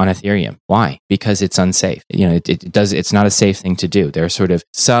multi-sig on Ethereum? Why? Because it's unsafe. It's not a safe thing to do. There are sort of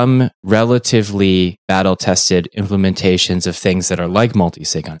some relatively battle-tested implementations of things that are like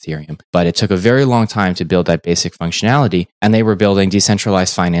multi-sig on Ethereum, but it took a very long time to build that basic functionality, and they were building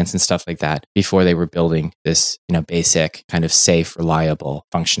decentralized finance and stuff like that before they were building this, basic kind of safe, reliable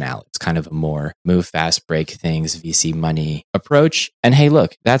functionality. It's kind of a more move fast, break things, VC money approach. And hey,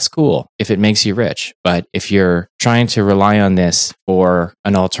 look, that's cool if it makes you rich. But if you're trying to rely on this for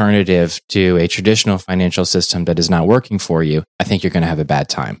an alternative to a traditional financial system that is not working for you, I think you're going to have a bad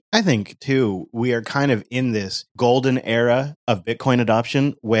time. I think, too, we are kind of in this golden era of Bitcoin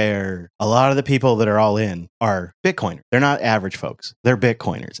adoption where a lot of the people that are all in are Bitcoiners. They're not average folks. They're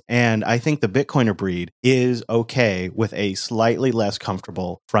Bitcoiners. And I think the Bitcoiner breed is okay with a slightly less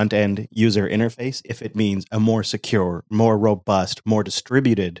comfortable front-end user interface if it means a more secure, more robust, more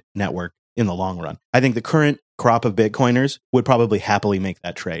distributed network in the long run. I think the current crop of Bitcoiners would probably happily make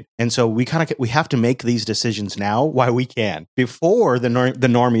that trade. And so we have to make these decisions now while we can, before the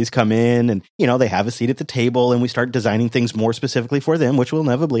normies come in and, they have a seat at the table and we start designing things more specifically for them, which will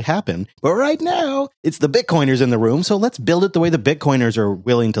inevitably happen. But right now, it's the Bitcoiners in the room. So let's build it the way the Bitcoiners are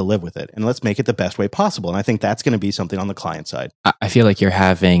willing to live with it. And let's make it the best way possible. And I think that's going to be something on the client side. I feel like you're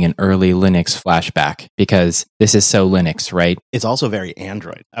having an early Linux flashback because this is so Linux, right? It's also very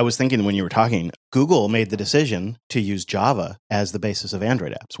Android. I was thinking when you were talking, Google made the decision to use Java as the basis of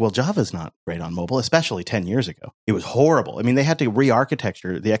Android apps. Well, Java's not great on mobile, especially 10 years ago. It was horrible. I mean, they had to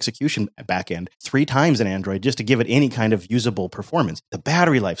re-architecture the execution backend 3 times in Android just to give it any kind of usable performance. The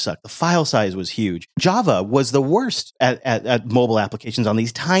battery life sucked. The file size was huge. Java was the worst at mobile applications on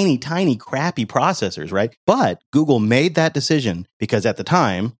these tiny, tiny, crappy processors, right? But Google made that decision because at the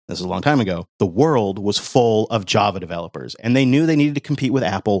time, this is a long time ago, the world was full of Java developers, and they knew they needed to compete with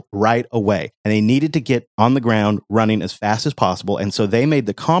Apple right away, and they needed to get on the ground running as fast as possible. And so they made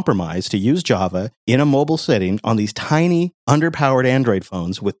the compromise to use Java in a mobile setting on these tiny, underpowered Android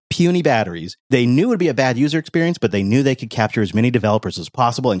phones with puny batteries. They knew it would be a bad user experience, but they knew they could capture as many developers as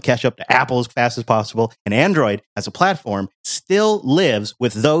possible and catch up to Apple as fast as possible. And Android, as a platform, still lives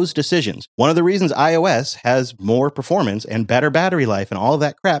with those decisions. One of the reasons iOS has more performance and better battery life and all of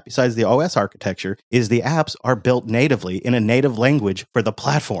that crap, besides the OS architecture, is the apps are built natively in a native language for the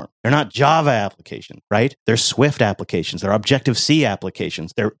platform. They're not Java applications, right? They're Swift applications. They're Objective-C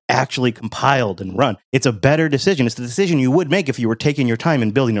applications. They're actually compiled and run. It's a better decision. It's the decision you would make if you were taking your time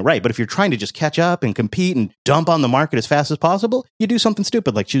and building it right. But if you're trying to just catch up and compete and dump on the market as fast as possible, you do something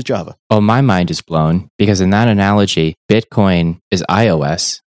stupid like choose Java. Oh, my mind is blown because in that analogy, Bitcoin is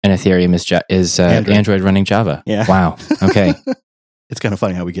iOS and Ethereum is Android running Java. Yeah. Wow. Okay. It's kind of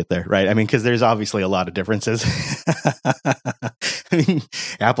funny how we get there, right? I mean, because there's obviously a lot of differences. I mean,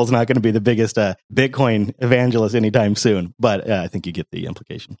 Apple's not going to be the biggest Bitcoin evangelist anytime soon, but I think you get the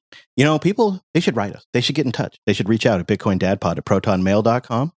implication. You know, people, they should write us. They should get in touch. They should reach out at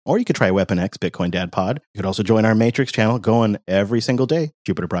bitcoindadpod@protonmail.com, or you could try Weapon X Bitcoin Dad Pod. You could also join our Matrix channel going every single day,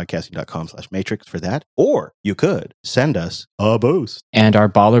 jupiterbroadcasting.com/matrix for that. Or you could send us a boost. And our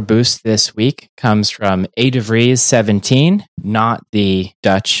baller boost this week comes from A. DeVries 17, not the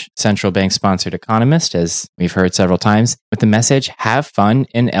Dutch central bank sponsored economist, as we've heard several times, with the message, have fun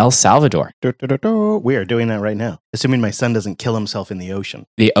in El Salvador. We are doing that right now, assuming my son doesn't kill himself in the ocean.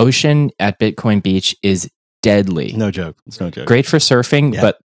 The ocean at Bitcoin Beach is deadly. No joke. It's no joke. Great for surfing,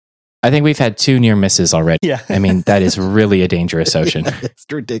 but I think we've had 2 near misses already. Yeah. I mean, that is really a dangerous ocean. It's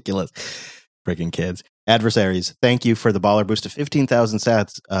ridiculous. Freaking kids. Adversaries, thank you for the baller boost of 15,000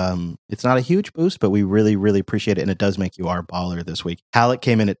 sats. It's not a huge boost, but we really, really appreciate it. And it does make you our baller this week. Halleck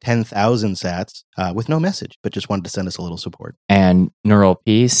came in at 10,000 sats with no message, but just wanted to send us a little support. And Neural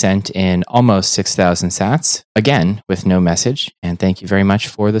P sent in almost 6,000 sats, again, with no message. And thank you very much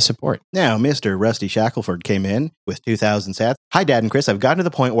for the support. Now, Mr. Rusty Shackelford came in with 2,000 sats. Hi, Dad and Chris. I've gotten to the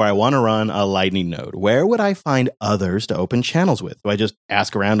point where I want to run a Lightning node. Where would I find others to open channels with? Do I just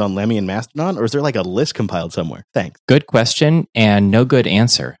ask around on Lemmy and Mastodon, or is there like a list compiled somewhere? Thanks. Good question and no good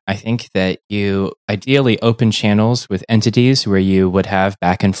answer. I think that you ideally open channels with entities where you would have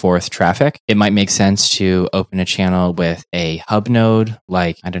back and forth traffic. It might make sense to open a channel with a hub node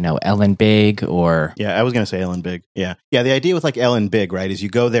like, I don't know, Ellen Big or... Yeah, I was going to say Ellen Big. Yeah. Yeah, the idea with like Ellen Big, right, is you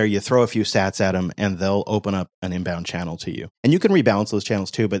go there, you throw a few sats at them, and they'll open up an inbound channel to you. And you can rebalance those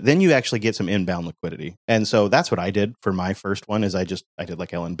channels too, but then you actually get some inbound liquidity. And so that's what I did for my first one, is I did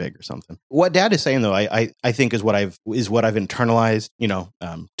like Ellen Big or something. What Dad is saying though, I think is what I've internalized,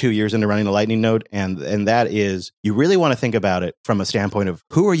 2 years into running a Lightning node. And that is, you really want to think about it from a standpoint of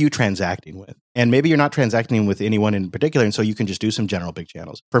who are you transacting with? And maybe you're not transacting with anyone in particular, and so you can just do some general big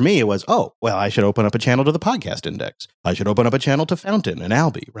channels. For me, it was, I should open up a channel to the podcast index. I should open up a channel to Fountain and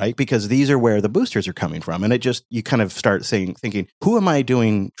Alby, right? Because these are where the boosters are coming from. And you kind of start thinking, who am I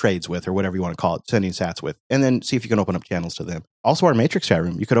doing trades with, or whatever you want to call it, sending sats with, and then see if you can open up channels to them. Also, our Matrix chat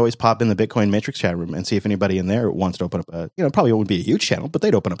room. You could always pop in the Bitcoin Matrix chat room and see if anybody in there wants to open up probably wouldn't be a huge channel, but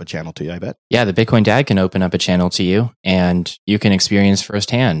they'd open up a channel to you, I bet. Yeah, the Bitcoin Dad can open up a channel to you, and you can experience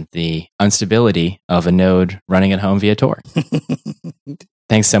firsthand the instability of a node running at home via Tor.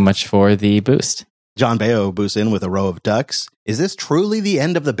 Thanks so much for the boost. John Bayo boosts in with a row of ducks. Is this truly the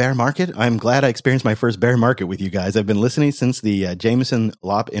end of the bear market? I'm glad I experienced my first bear market with you guys. I've been listening since the Jameson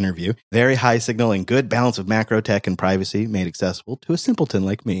Lopp interview. Very high signal and good balance of macro tech and privacy made accessible to a simpleton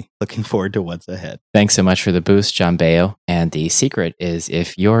like me. Looking forward to what's ahead. Thanks so much for the boost, John Bayo. And the secret is,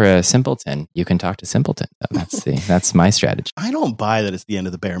 if you're a simpleton, you can talk to simpleton. That's my strategy. I don't buy that it's the end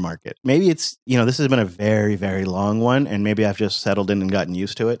of the bear market. Maybe it's, this has been a very, very long one, and maybe I've just settled in and gotten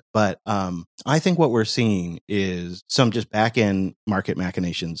used to it. But I think what we're seeing is some just back-end market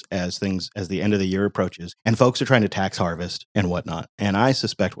machinations as the end of the year approaches, and folks are trying to tax harvest and whatnot. And I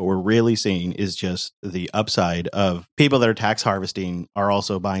suspect what we're really seeing is just the upside of people that are tax harvesting are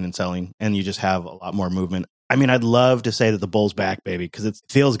also buying and selling, and you just have a lot more movement. I mean, I'd love to say that the bull's back, baby, because it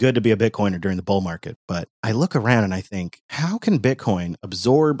feels good to be a Bitcoiner during the bull market. But I look around and I think, how can Bitcoin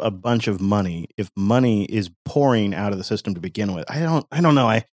absorb a bunch of money if money is pouring out of the system to begin with? I don't know.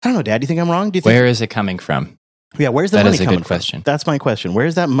 I don't know, Dad. Do you think I'm wrong? Where is it coming from? Yeah, where's the money coming from? That is a good question. That's my question.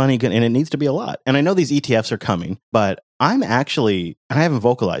 Where's that money going? And it needs to be a lot. And I know these ETFs are coming, but I'm actually, and I haven't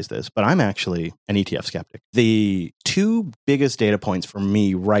vocalized this, but I'm actually an ETF skeptic. The two biggest data points for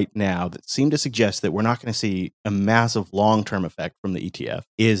me right now that seem to suggest that we're not going to see a massive long-term effect from the ETF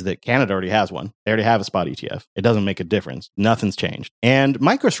is that Canada already has one. They already have a spot ETF. It doesn't make a difference. Nothing's changed. And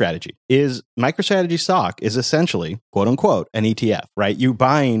MicroStrategy stock is essentially, quote unquote, an ETF, right? You're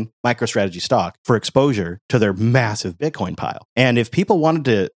buying MicroStrategy stock for exposure to their massive Bitcoin pile. And if people wanted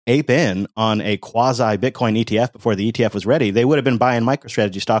to ape in on a quasi Bitcoin ETF before the ETF was ready, they would have been buying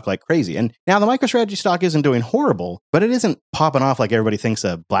MicroStrategy stock like crazy. And now the MicroStrategy stock isn't doing horrible, but it isn't popping off like everybody thinks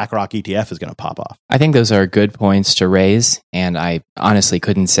a BlackRock ETF is going to pop off. I think those are good points to raise, and I honestly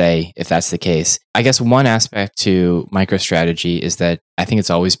couldn't say if that's the case. I guess one aspect to MicroStrategy is that I think it's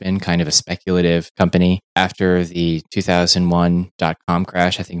always been kind of a speculative company. After the 2001 .com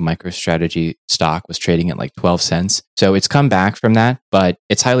crash, I think MicroStrategy stock was trading at like 12 cents. So it's come back from that, but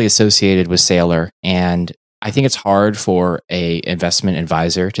it's highly associated with Saylor. And I think it's hard for a investment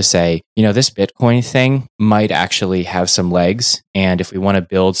advisor to say, this Bitcoin thing might actually have some legs. And if we want to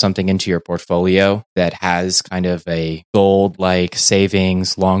build something into your portfolio that has kind of a gold-like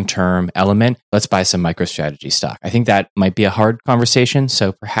savings long-term element, let's buy some MicroStrategy stock. I think that might be a hard conversation.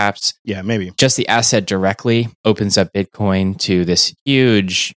 So perhaps maybe just the asset directly opens up Bitcoin to this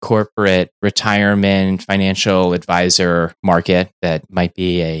huge corporate retirement financial advisor market that might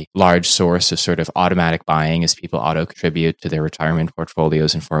be a large source of sort of automatic buying as people auto contribute to their retirement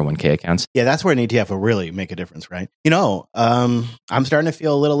portfolios and 401k accounts. Yeah, that's where an ETF will really make a difference, right? I'm starting to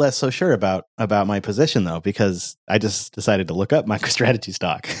feel a little less so sure about my position though, because I just decided to look up MicroStrategy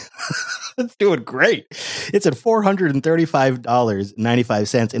stock. It's doing great. It's at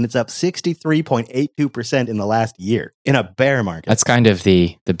 $435.95, and it's up 63.82% in the last year in a bear market. That's kind of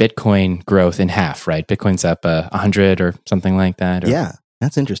the Bitcoin growth in half, right? Bitcoin's up 100 or something like that. Yeah,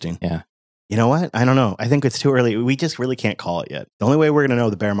 that's interesting. Yeah. You know what? I don't know. I think it's too early. We just really can't call it yet. The only way we're going to know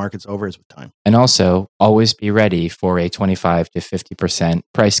the bear market's over is with time. And also, always be ready for a 25 to 50%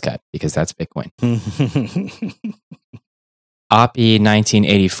 price cut, because that's Bitcoin. Oppie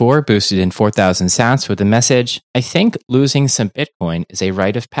 1984 boosted in 4,000 sats with the message, I think losing some Bitcoin is a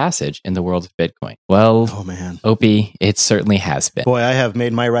rite of passage in the world of Bitcoin. Well, oh man, Oppie, it certainly has been. Boy, I have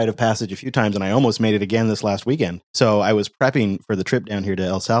made my rite of passage a few times, and I almost made it again this last weekend. So I was prepping for the trip down here to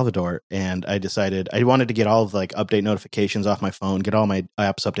El Salvador, and I decided I wanted to get all of update notifications off my phone, get all my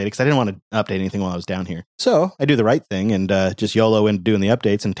apps updated, because I didn't want to update anything while I was down here. So I do the right thing and just YOLO into doing the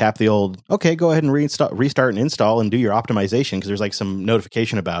updates and tap the old, okay, go ahead and restart and install and do your optimization, because there's some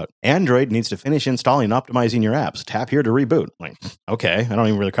notification about Android needs to finish installing and optimizing your apps. Tap here to reboot. I'm like, okay, I don't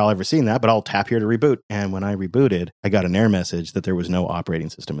even recall ever seeing that, but I'll tap here to reboot. And when I rebooted, I got an error message that there was no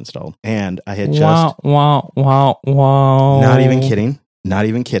operating system installed. And I had just... Not even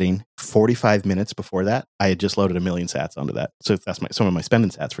kidding. 45 minutes before that, I had just loaded 1 million sats onto that. So that's some of my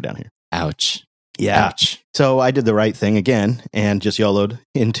spending sats for down here. Ouch. Yeah. Ouch. So I did the right thing again and just YOLO'd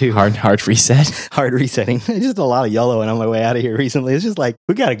into hard reset. Hard resetting. Just a lot of YOLOing on my way out of here recently. It's just like,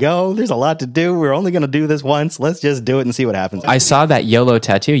 we got to go. There's a lot to do. We're only going to do this once. Let's just do it and see what happens. I saw that YOLO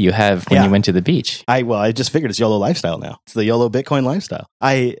tattoo you have when you went to the beach. I just figured it's YOLO lifestyle now. It's the YOLO Bitcoin lifestyle.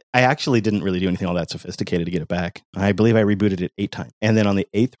 I actually didn't really do anything all that sophisticated to get it back. I believe I rebooted it 8 times. And then on the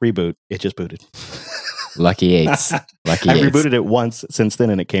 8th reboot, it just booted. Lucky eights. Lucky I eights. rebooted it once since then,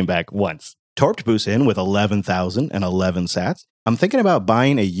 and it came back once. Torped boosts in with 11,011 sats. I'm thinking about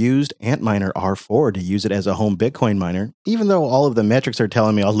buying a used Antminer R4 to use it as a home Bitcoin miner, even though all of the metrics are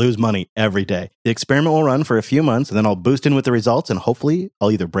telling me I'll lose money every day. The experiment will run for a few months, and then I'll boost in with the results, and hopefully I'll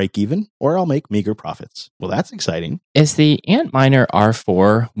either break even or I'll make meager profits. Well, that's exciting. Is the Antminer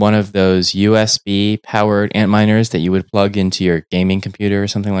R4 one of those USB-powered Antminers that you would plug into your gaming computer or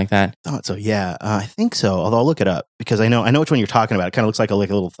something like that? Thought so, yeah. I think so, although I'll look it up, because I know which one you're talking about. It kind of looks like a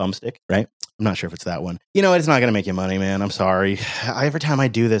little thumbstick, right? I'm not sure if it's that one. You know, it's not going to make you money, man. I'm sorry. Every time I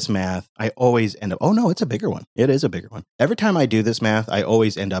do this math, I always end up... Oh, no, it's a bigger one. It is a bigger one. Every time I do this math, I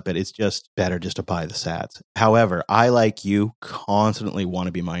always end up at it's just better just to buy the sats. However, I, like you, constantly want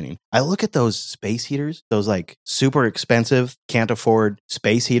to be mining. I look at those space heaters, those super expensive, can't afford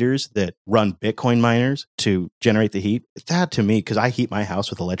space heaters that run Bitcoin miners to generate the heat. That to me, because I heat my house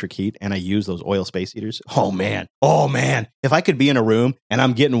with electric heat and I use those oil space heaters. Oh man. If I could be in a room and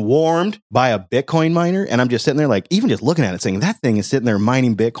I'm getting warmed by a Bitcoin miner and I'm just sitting there even just looking at it saying that thing is sitting there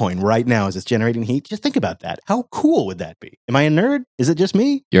mining Bitcoin right now as it's generating heat. Just think about that. How cool would that be? Am I a nerd? Is it just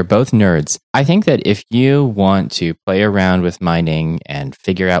me? You're both nerds. I think that if you want to play around with mining and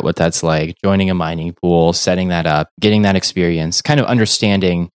figure out what that's like, joining a mining pool, setting that up, getting that experience, kind of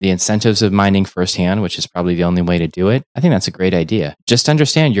understanding the incentives of mining firsthand, which is probably the only way to do it, I think that's a great idea. Just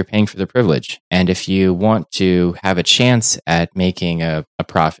understand you're paying for the privilege. And if you want to have a chance at making a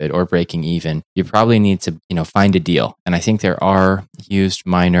profit or breaking even, you probably need to, find a deal. And I think there are used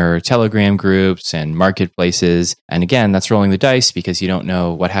miner Telegram groups and marketplaces. And again, that's rolling the dice because you don't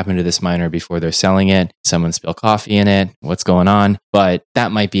know what happened to this miner before they're selling it. Someone spilled coffee in it. What's going on? But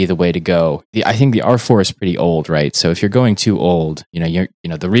that might be the way to go. I think the R4 is pretty old, right? So if you're going too old,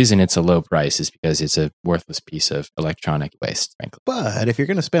 the reason it's a low price is because it's a worthless piece of electronic waste, frankly. But if you're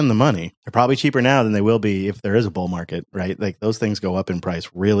going to spend the money, they're probably cheaper now than they will be if there is a bull market, right? Those things go up in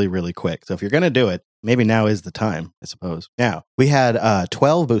price really, really quick. So if you're going to do it, maybe now is the time, I suppose. Now, we had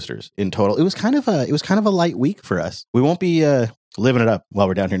 12 boosters in total. It was kind of a light week for us. We won't be living it up while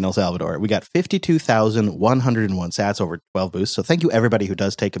we're down here in El Salvador. We got 52,101 sats over 12 boosts. So thank you everybody who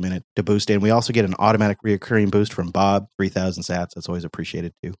does take a minute to boost in. We also get an automatic reoccurring boost from Bob, 3,000 sats. That's always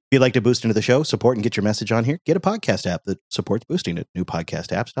appreciated too. If you'd like to boost into the show, support and get your message on here, get a podcast app that supports boosting at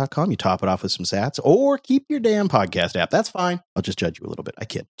newpodcastapps.com. You top it off with some sats or keep your damn podcast app. That's fine. I'll just judge you a little bit. I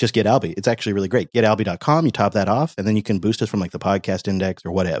kid. Just get Alby. It's actually really great. GetAlby.com. You top that off and then you can boost us from like the podcast index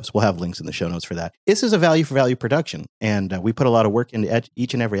or whatevs. We'll have links in the show notes for that. This is a value for value production and we put a lot of work into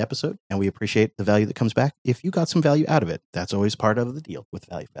each and every episode, and we appreciate the value that comes back. If you got some value out of it, that's always part of the deal with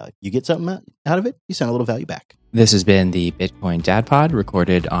value. You get something out of it, you send a little value back. This has been the Bitcoin Dad Pod,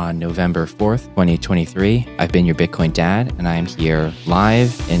 recorded on November 4th, 2023. I've been your Bitcoin Dad, and I am here live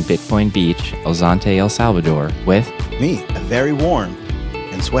in Bitcoin Beach, El Zante, El Salvador, with me, a very warm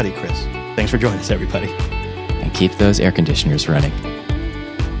and sweaty Chris. Thanks for joining us, everybody. And keep those air conditioners running.